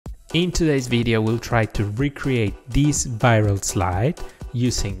In today's video, we'll try to recreate this viral slide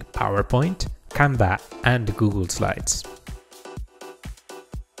using PowerPoint, Canva, and Google Slides.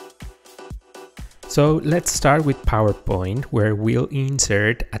 So let's start with PowerPoint, where we'll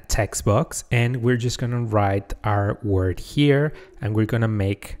insert a text box and we're just going to write our word here, and we're going to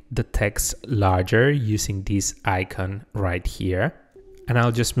make the text larger using this icon right here. And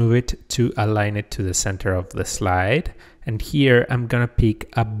I'll just move it to align it to the center of the slide. And here I'm going to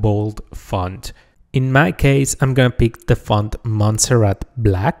pick a bold font. In my case, I'm going to pick the font Montserrat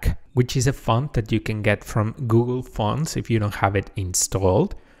Black, which is a font that you can get from Google Fonts if you don't have it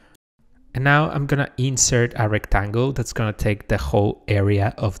installed. And now I'm going to insert a rectangle that's going to take the whole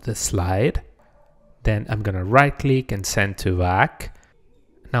area of the slide. Then I'm going to right click and send to back.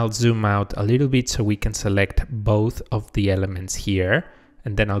 And I'll zoom out a little bit so we can select both of the elements here.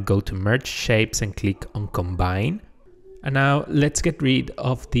 And then I'll go to merge shapes and click on combine. And now let's get rid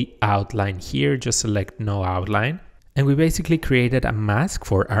of the outline here. Just select no outline. And we basically created a mask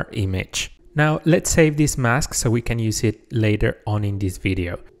for our image. Now let's save this mask so we can use it later on in this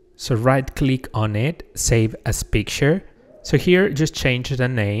video. So right click on it, save as picture. So here just change the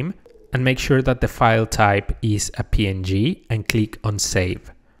name and make sure that the file type is a PNG and click on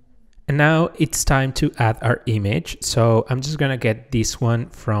save. And now it's time to add our image. So I'm just gonna get this one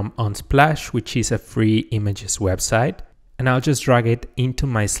from Unsplash, which is a free images website. And I'll just drag it into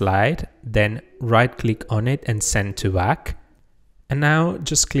my slide, then right click on it and send to back. And now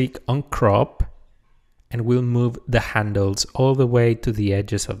just click on crop. And we'll move the handles all the way to the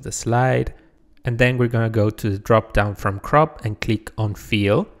edges of the slide. And then we're going to go to the drop down from crop and click on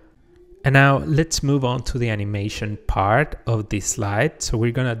fill. And now let's move on to the animation part of this slide. So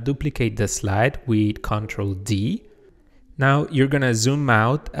we're going to duplicate the slide with Ctrl D. Now you're going to zoom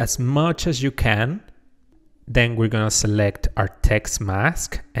out as much as you can. Then we're going to select our text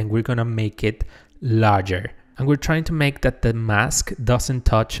mask and we're going to make it larger. And we're trying to make that the mask doesn't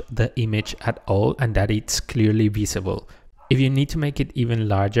touch the image at all and that it's clearly visible. If you need to make it even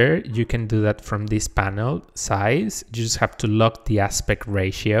larger, you can do that from this panel size. You just have to lock the aspect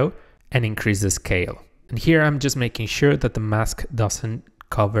ratio and increase the scale. And here I'm just making sure that the mask doesn't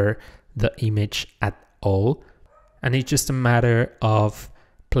cover the image at all. And it's just a matter of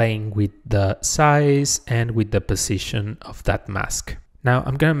playing with the size and with the position of that mask. Now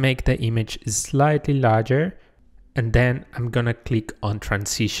I'm going to make the image slightly larger. And then I'm gonna click on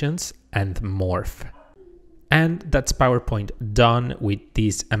transitions and morph. And that's PowerPoint done with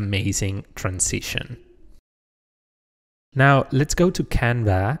this amazing transition. Now let's go to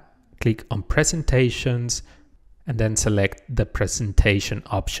Canva, click on presentations, and then select the presentation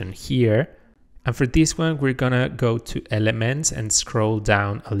option here. And for this one, we're gonna go to elements and scroll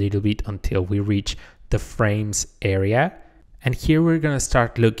down a little bit until we reach the frames area. And here we're gonna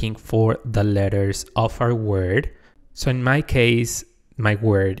start looking for the letters of our word. So in my case, my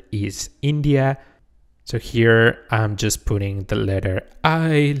word is India. So here I'm just putting the letter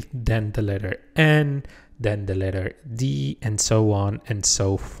I, then the letter N, then the letter D, and so on and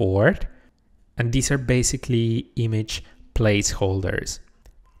so forth. And these are basically image placeholders.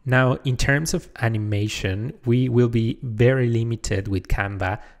 Now, in terms of animation, we will be very limited with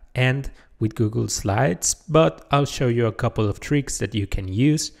Canva and with Google Slides, but I'll show you a couple of tricks that you can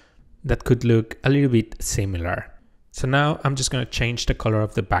use that could look a little bit similar. So now I'm just going to change the color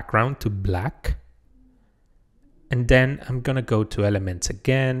of the background to black. And then I'm going to go to elements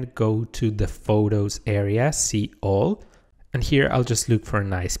again, go to the photos area, see all. And here I'll just look for a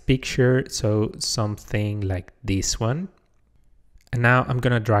nice picture. So something like this one. And now I'm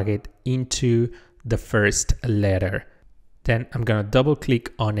going to drag it into the first letter. Then I'm going to double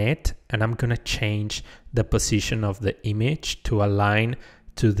click on it and I'm going to change the position of the image to align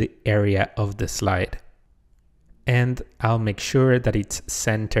to the area of the slide. And I'll make sure that it's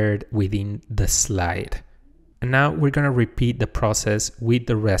centered within the slide. And now we're going to repeat the process with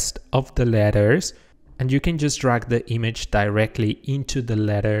the rest of the letters. And you can just drag the image directly into the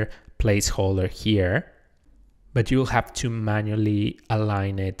letter placeholder here. But you'll have to manually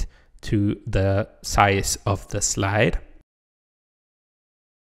align it to the size of the slide.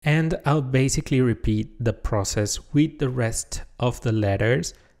 And I'll basically repeat the process with the rest of the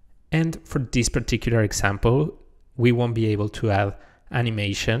letters. And for this particular example, we won't be able to add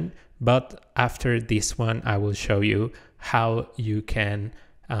animation, but after this one, I will show you how you can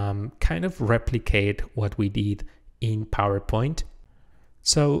kind of replicate what we did in PowerPoint.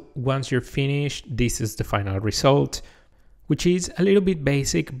 So once you're finished, this is the final result, which is a little bit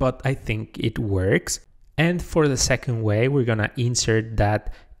basic, but I think it works. And for the second way, we're gonna insert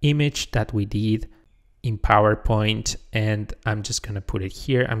that image that we did in PowerPoint, and I'm just going to put it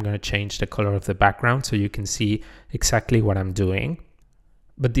here. I'm going to change the color of the background so you can see exactly what I'm doing.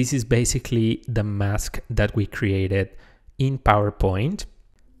 But this is basically the mask that we created in PowerPoint.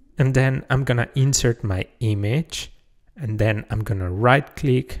 And then I'm going to insert my image, and then I'm going to right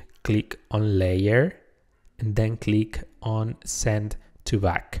click, click on layer, and then click on send to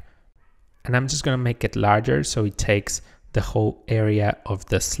back. And I'm just going to make it larger so it takes the whole area of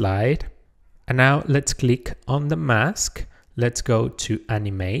the slide. And now let's click on the mask. Let's go to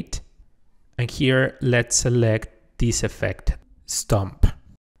animate. And here let's select this effect, stomp.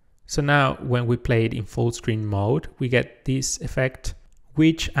 So now when we play it in full screen mode, we get this effect,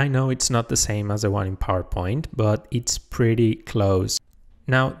 which I know it's not the same as the one in PowerPoint, but it's pretty close.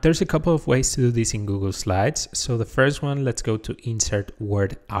 Now there's a couple of ways to do this in Google Slides. So the first one, let's go to insert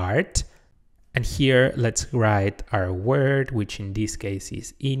word art. And here let's write our word, which in this case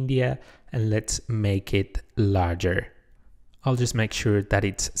is India, and let's make it larger. I'll just make sure that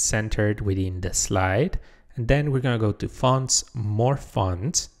it's centered within the slide. And then we're going to go to fonts, more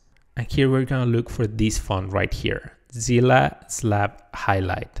fonts. And here we're going to look for this font right here, Zilla Slab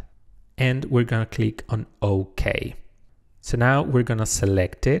Highlight. And we're going to click on OK. So now we're going to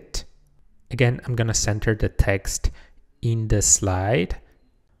select it. Again, I'm going to center the text in the slide.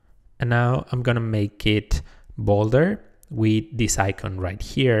 And now I'm going to make it bolder with this icon right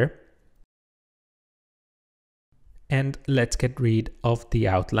here. And let's get rid of the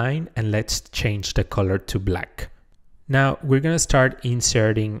outline and let's change the color to black. Now we're going to start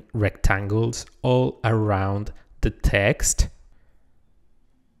inserting rectangles all around the text.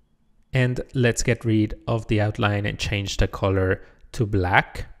 And let's get rid of the outline and change the color to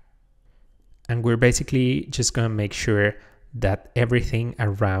black. And we're basically just going to make sure that everything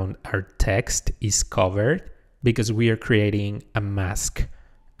around our text is covered because we are creating a mask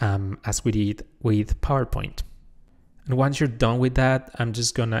as we did with PowerPoint. And once you're done with that, I'm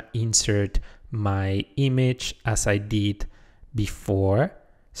just gonna insert my image as I did before.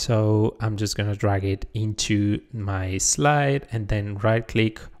 So I'm just gonna drag it into my slide and then right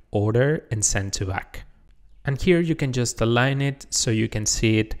click, order, and send to back. And here you can just align it so you can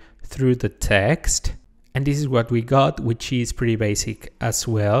see it through the text. And this is what we got, which is pretty basic as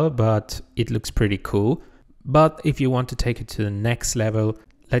well, but it looks pretty cool. But if you want to take it to the next level,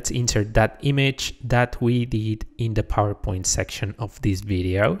 let's insert that image that we did in the PowerPoint section of this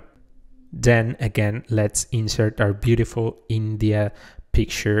video. Then again, let's insert our beautiful India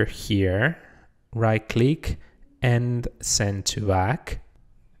picture here. Right click and send to back.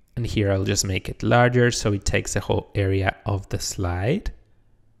 And here I'll just make it larger so it takes the whole area of the slide.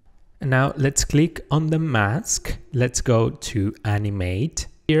 And now let's click on the mask. Let's go to animate.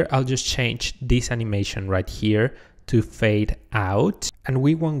 Here I'll just change this animation right here to fade out, and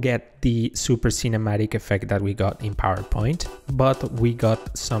we won't get the super cinematic effect that we got in PowerPoint, but we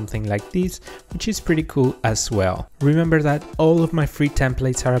got something like this, which is pretty cool as well. Remember that all of my free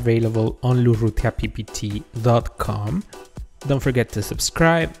templates are available on urrutiappt.com. Don't forget to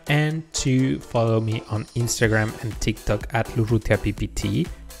subscribe and to follow me on Instagram and TikTok at urrutiappt.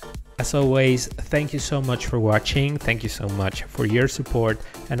 As always, thank you so much for watching. Thank you so much for your support,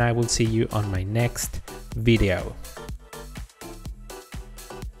 and I will see you on my next video.